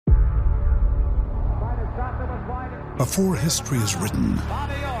Before history is written,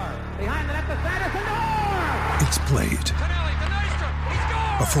 it's played.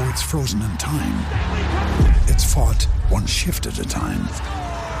 Before it's frozen in time, it's fought one shift at a time.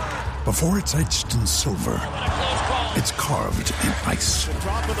 Before it's etched in silver, it's carved in ice.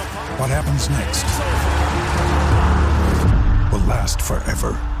 What happens next will last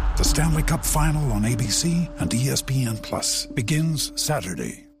forever. The Stanley Cup Final on ABC and ESPN Plus begins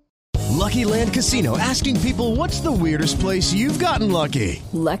Saturday. Lucky Land Casino, asking people, what's the weirdest place you've gotten lucky?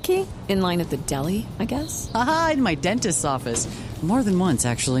 Lucky? In line at the deli, I guess? Aha, in my dentist's office. More than once,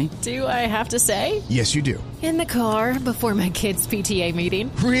 actually. Do I have to say? Yes, you do. In the car before my kids' PTA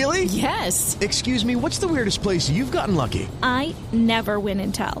meeting. Really? Yes. Excuse me, what's the weirdest place you've gotten lucky? I never win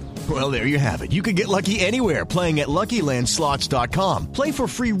and tell. Well, there you have it. You can get lucky anywhere, playing at LuckyLandSlots.com. Play for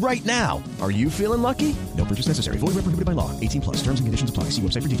free right now. Are you feeling lucky? No purchase necessary. Void where prohibited by law. 18 plus. Terms and conditions apply. See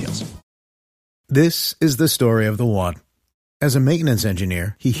website for details. This is the story of the one. As a maintenance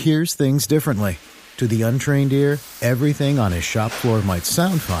engineer, he hears things differently. To the untrained ear, everything on his shop floor might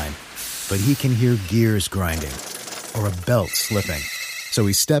sound fine, but he can hear gears grinding or a belt slipping. So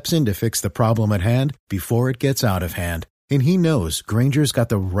he steps in to fix the problem at hand before it gets out of hand. And he knows Grainger's got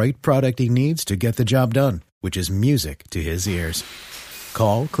the right product he needs to get the job done, which is music to his ears.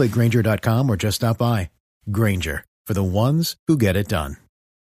 Call, click Grainger.com, or just stop by. Grainger, for the ones who get it done.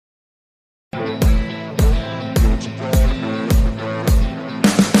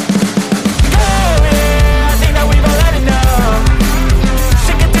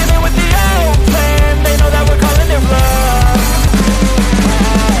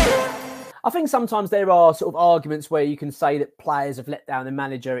 I think sometimes there are sort of arguments where you can say that players have let down the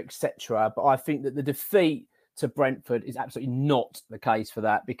manager, etc. But I think that the defeat to Brentford is absolutely not the case for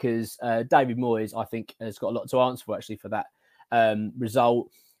that, because David Moyes, I think, has got a lot to answer for actually for that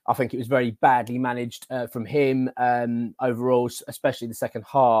result. I think it was very badly managed from him overall, especially the second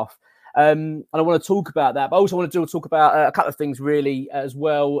half. And I want to talk about that, but I also want to talk about a couple of things really as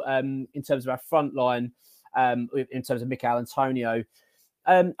well in terms of our front line, in terms of Mikel Antonio.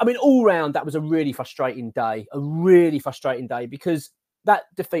 I mean, all round, that was a really frustrating day, because that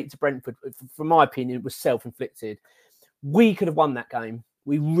defeat to Brentford, from my opinion, was self-inflicted. We could have won that game.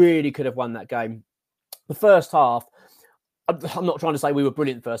 We really could have won that game. The first half, I'm not trying to say we were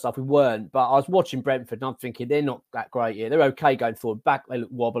brilliant the first half, we weren't, but I was watching Brentford and I'm thinking they're not that great here. They're okay going forward. Back, they look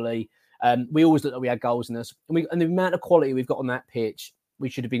wobbly. We always looked like we had goals in us. And the amount of quality we've got on that pitch, we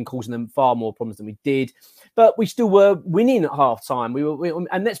should have been causing them far more problems than we did. But we still were winning at half-time.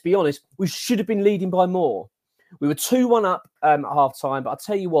 And let's be honest, we should have been leading by more. We were 2-1 up at half-time. But I'll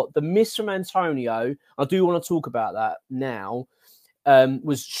tell you what, the miss from Antonio, I do want to talk about that now,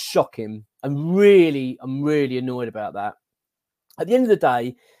 was shocking. I'm really annoyed about that. At the end of the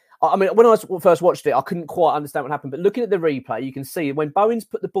day, I mean, when I first watched it, I couldn't quite understand what happened. But looking at the replay, you can see when Bowens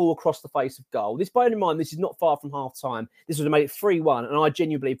put the ball across the face of goal. This, bearing in mind, this is not far from half-time. This would have made it 3-1. And I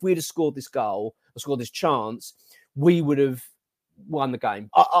genuinely believe if we'd have scored this goal, or scored this chance, we would have won the game.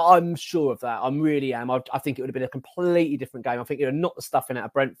 I'm sure of that. I really am. I think it would have been a completely different game. I think it would have knocked the stuffing out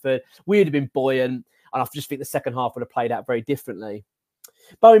of Brentford. We would have been buoyant. And I just think the second half would have played out very differently.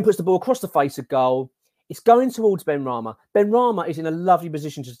 Bowen puts the ball across the face of goal. It's going towards Benrahma. Benrahma is in a lovely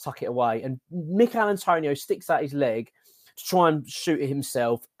position to tuck it away. And Mikel Antonio sticks out his leg to try and shoot it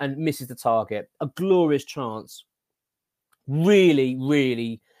himself and misses the target. A glorious chance. Really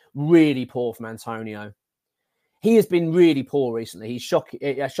poor from Antonio. He has been really poor recently. He's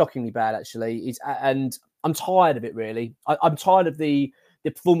shockingly bad, actually. And I'm tired of it, really. I'm tired of the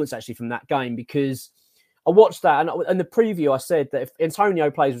performance, actually, from that game, because I watched that. And in the preview, I said that if Antonio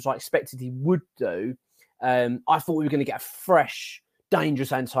plays, which I expected he would do, I thought we were going to get a fresh,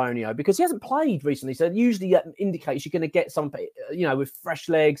 dangerous Antonio, because he hasn't played recently. So usually that indicates you're going to get something, with fresh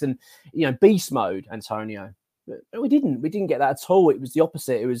legs and, beast mode Antonio. But we didn't get that at all. It was the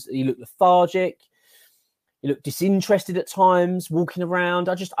opposite. He looked lethargic. He looked disinterested at times, walking around.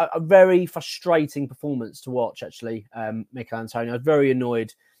 A very frustrating performance to watch, actually, Mikel Antonio. I was very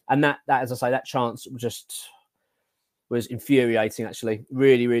annoyed. And that, as I say, that chance was infuriating, actually.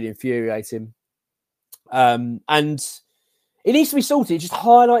 Really infuriating. And it needs to be sorted. It just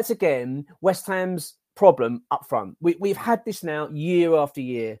highlights again West Ham's problem up front. We've had this now year after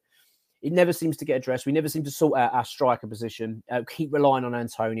year. It never seems to get addressed. We never seem to sort out our striker position. Keep relying on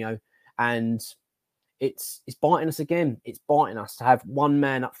Antonio, and it's biting us again. It's biting us to have one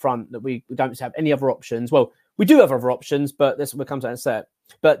man up front that we don't have any other options. Well, we do have other options, but we'll come to that in a sec.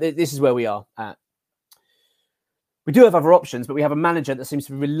 But this is where we are at. We do have other options, but we have a manager that seems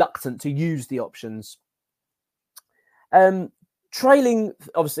to be reluctant to use the options. Trailing,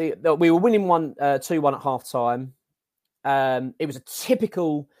 obviously, we were winning 2-1 at half-time. It was a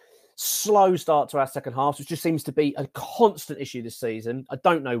typical slow start to our second half, which just seems to be a constant issue this season. I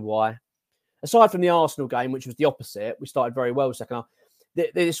don't know why. Aside from the Arsenal game, which was the opposite, we started very well second half.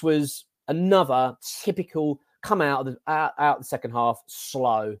 This was another typical come out of the second half,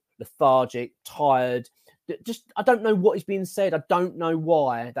 slow, lethargic, tired. Just I don't know what is being said. I don't know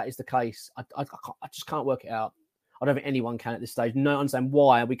why that is the case. I just can't work it out. I don't think anyone can at this stage. No, understand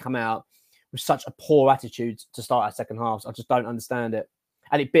why we come out with such a poor attitude to start our second halves. I just don't understand it.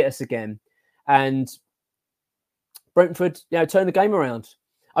 And it bit us again. And Brentford, turned the game around.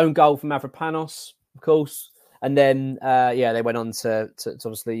 Own goal from Mavropanos, of course. And then, they went on to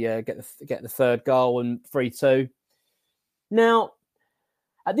obviously get the third goal and 3-2. Now,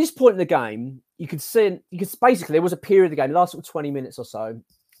 at this point in the game, you could basically there was a period of the game, the last 20 minutes or so,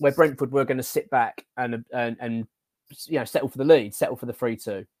 where Brentford were going to sit back and settle for the lead, settle for the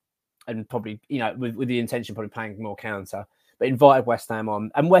 3-2, and probably with the intention of probably playing more counter, but invited West Ham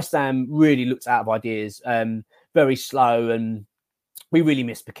on, and West Ham really looked out of ideas, very slow, and we really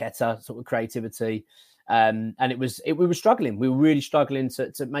missed Paqueta sort of creativity. And we were struggling. We were really struggling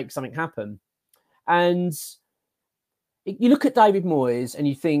to make something happen. And you look at David Moyes and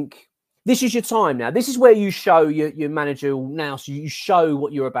you think, this is your time now. This is where you show your manager now. So you show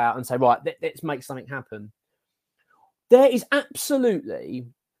what you're about and say, right, let's make something happen. There is absolutely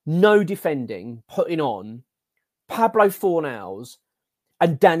no defending putting on Pablo Fornals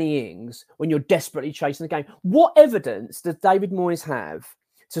and Danny Ings when you're desperately chasing the game. What evidence does David Moyes have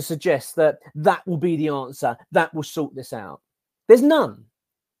to suggest that will be the answer, that will sort this out? There's none.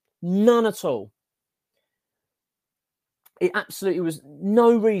 None at all. It absolutely was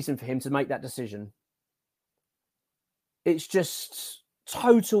no reason for him to make that decision. It's just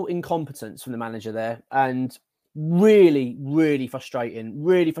total incompetence from the manager there, and really, really frustrating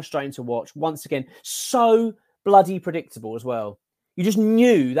to watch. Once again, so bloody predictable as well. You just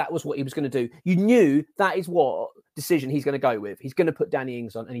knew that was what he was going to do. You knew that is what decision he's going to go with. He's going to put Danny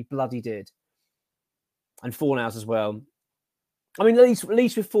Ings on, and he bloody did. And Fornals as well. I mean, at least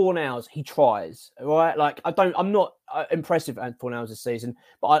with Fornals, he tries. Right? Like I'm not impressive at Fornals this season,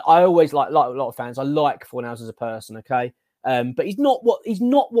 but I always like a lot of fans. I like Fornals as a person. Okay, but he's not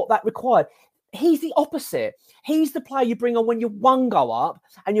what that required. He's the opposite. He's the player you bring on when you're one goal up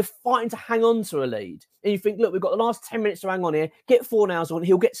and you're fighting to hang on to a lead. And you think, look, we've got the last 10 minutes to hang on here. Get Fornals on.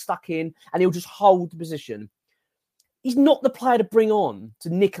 He'll get stuck in and he'll just hold the position. He's not the player to bring on to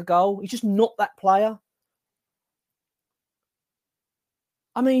nick a goal. He's just not that player.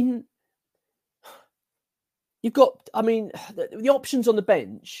 I mean, the options on the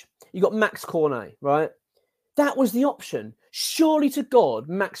bench, you've got Max Cornet, right? That was the option. Surely to God,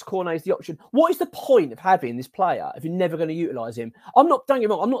 Max Cornet is the option. What is the point of having this player if you're never going to utilise him? Don't get me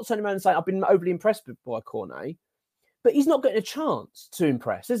wrong, I'm not turning around and saying I've been overly impressed by Cornet, but he's not getting a chance to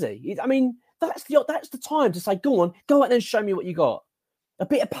impress, is he? I mean, that's the time to say, go out there and show me what you got. A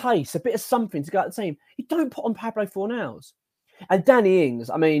bit of pace, a bit of something to go at the team. You don't put on Pablo Fornals. And Danny Ings,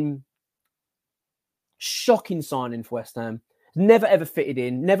 I mean, shocking signing for West Ham. Never ever fitted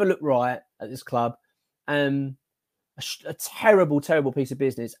in, never looked right at this club. A terrible, terrible piece of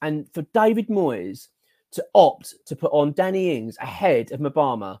business. And for David Moyes to opt to put on Danny Ings ahead of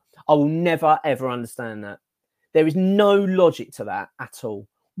Mbama, I will never, ever understand that. There is no logic to that at all.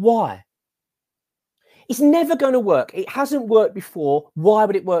 Why? It's never going to work. It hasn't worked before. Why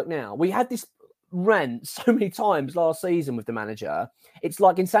would it work now? We had this rant so many times last season with the manager. It's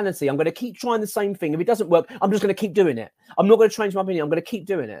like insanity. I'm going to keep trying the same thing. If it doesn't work, I'm just going to keep doing it. I'm not going to change my opinion. I'm going to keep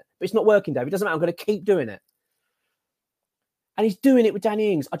doing it. But it's not working, Dave. It doesn't matter. I'm going to keep doing it. And he's doing it with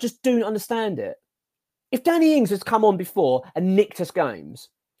Danny Ings. I just don't understand it. If Danny Ings has come on before and nicked us games,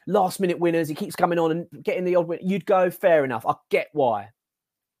 last minute winners, he keeps coming on and getting the odd win, you'd go, fair enough. I get why.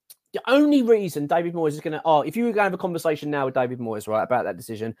 The only reason David Moyes is going to... if you were going to have a conversation now with David Moyes, right, about that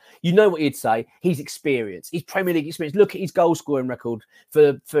decision, you know what he'd say. He's experienced. He's Premier League experience. Look at his goal-scoring record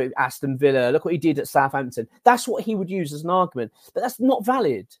for Aston Villa. Look what he did at Southampton. That's what he would use as an argument. But that's not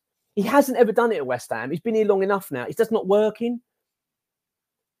valid. He hasn't ever done it at West Ham. He's been here long enough now. It's just not working.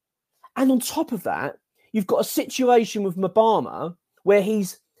 And on top of that, you've got a situation with Mbama where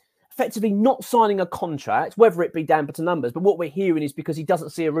he's effectively not signing a contract, whether it be down to numbers, but what we're hearing is because he doesn't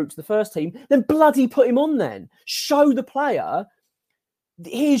see a route to the first team, then bloody put him on then. Show the player,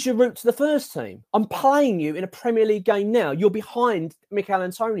 here's your route to the first team. I'm playing you in a Premier League game now. You're behind Mikel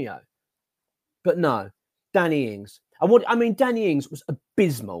Antonio. But no, Danny Ings. Danny Ings was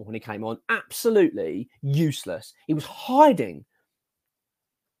abysmal when he came on. Absolutely useless. He was hiding.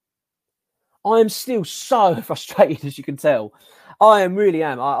 I am still so frustrated, as you can tell. I really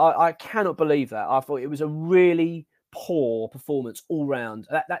am. I cannot believe that. I thought it was a really poor performance all round.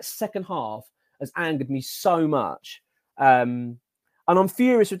 That second half has angered me so much. And I'm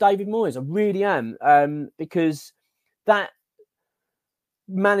furious with David Moyes. I really am. Because that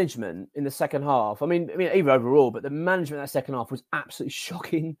management in the second half, I mean, even overall, but the management in that second half was absolutely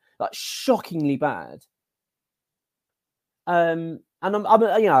shocking, like shockingly bad. And I'm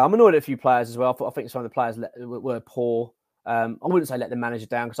annoyed at a few players as well. I think some of the players were poor. I wouldn't say let the manager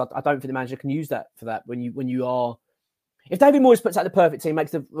down, because I don't think the manager can use that for that. When you are, if David Moyes puts out the perfect team,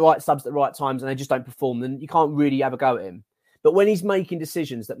 makes the right subs at the right times, and they just don't perform, then you can't really have a go at him. But when he's making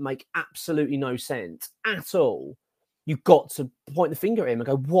decisions that make absolutely no sense at all, you've got to point the finger at him and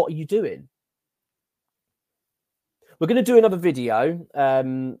go, "What are you doing?" We're going to do another video.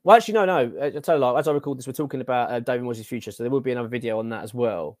 Well, actually, no. I tell you, as I record this, we're talking about David Moyes' future, so there will be another video on that as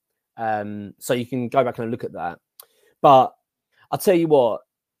well. So you can go back and look at that. But I'll tell you what,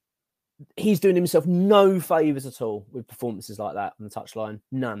 he's doing himself no favours at all with performances like that on the touchline.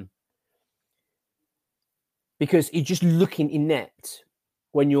 None. Because he's just looking inept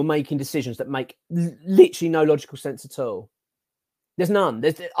when you're making decisions that make literally no logical sense at all. There's none.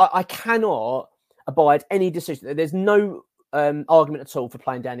 I cannot abide any decision. There's no argument at all for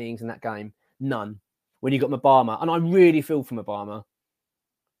playing Danny Ings in that game. None. When you got Mabama. And I really feel for Mabama.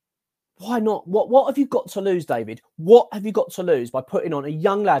 Why not? What have you got to lose, David? What have you got to lose by putting on a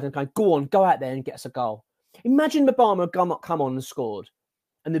young lad and going, go on, go out there and get us a goal? Imagine Mabama come on and scored.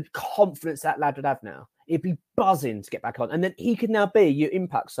 And the confidence that lad would have now. He'd be buzzing to get back on. And then he could now be your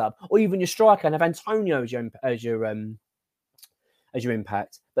impact sub, or even your striker, and have Antonio as your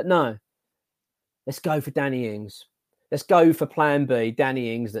impact. But no. Let's go for Danny Ings. Let's go for plan B,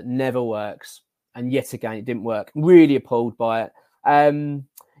 Danny Ings, that never works. And yet again, it didn't work. Really appalled by it.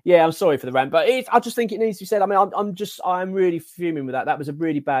 Yeah, I'm sorry for the rant, but I just think it needs to be said. I mean, I'm really fuming with that. That was a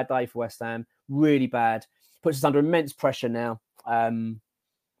really bad day for West Ham. Really bad. Puts us under immense pressure now.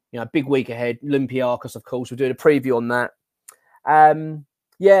 Big week ahead. Olympiacos, of course. We're doing a preview on that.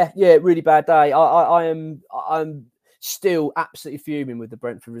 Yeah, really bad day. I'm still absolutely fuming with the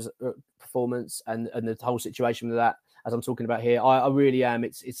Brentford performance and the whole situation with that, as I'm talking about here. I really am.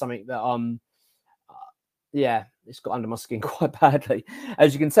 It's something that it's got under my skin quite badly,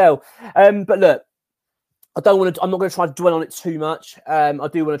 as you can tell. But look, I'm not going to try to dwell on it too much. I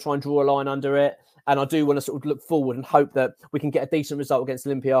do want to try and draw a line under it. And I do want to sort of look forward and hope that we can get a decent result against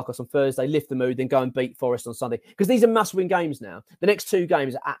Olympiacos on Thursday, lift the mood, then go and beat Forest on Sunday. Because these are must-win games now. The next two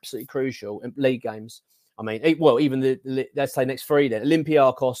games are absolutely crucial, league games. I mean, even let's say next three then.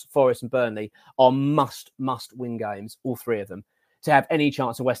 Olympiacos, Forest and Burnley are must-win games, all three of them, to have any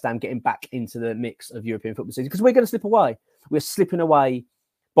chance of West Ham getting back into the mix of European football season. Because we're going to slip away. We're slipping away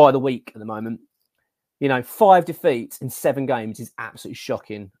by the week at the moment. 5 defeats in 7 games is absolutely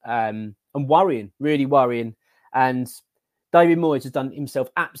shocking and worrying, really worrying. And David Moyes has done himself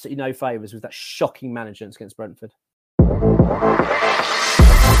absolutely no favours with that shocking management against Brentford.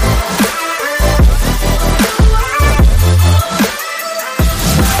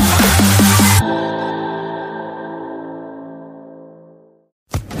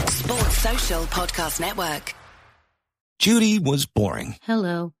 Sports Social Podcast Network. Judy was boring.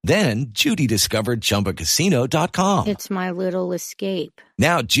 Hello. Then Judy discovered ChumbaCasino.com. It's my little escape.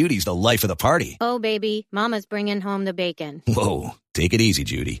 Now Judy's the life of the party. Oh, baby, mama's bringing home the bacon. Whoa, take it easy,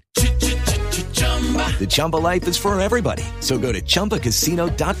 Judy. The Chumba life is for everybody. So go to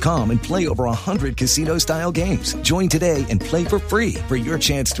ChumbaCasino.com and play over 100 casino-style games. Join today and play for free for your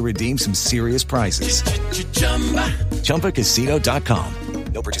chance to redeem some serious prizes. ChumbaCasino.com.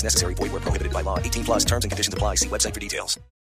 No purchase necessary. Void where prohibited by law. 18+ terms and conditions apply. See website for details.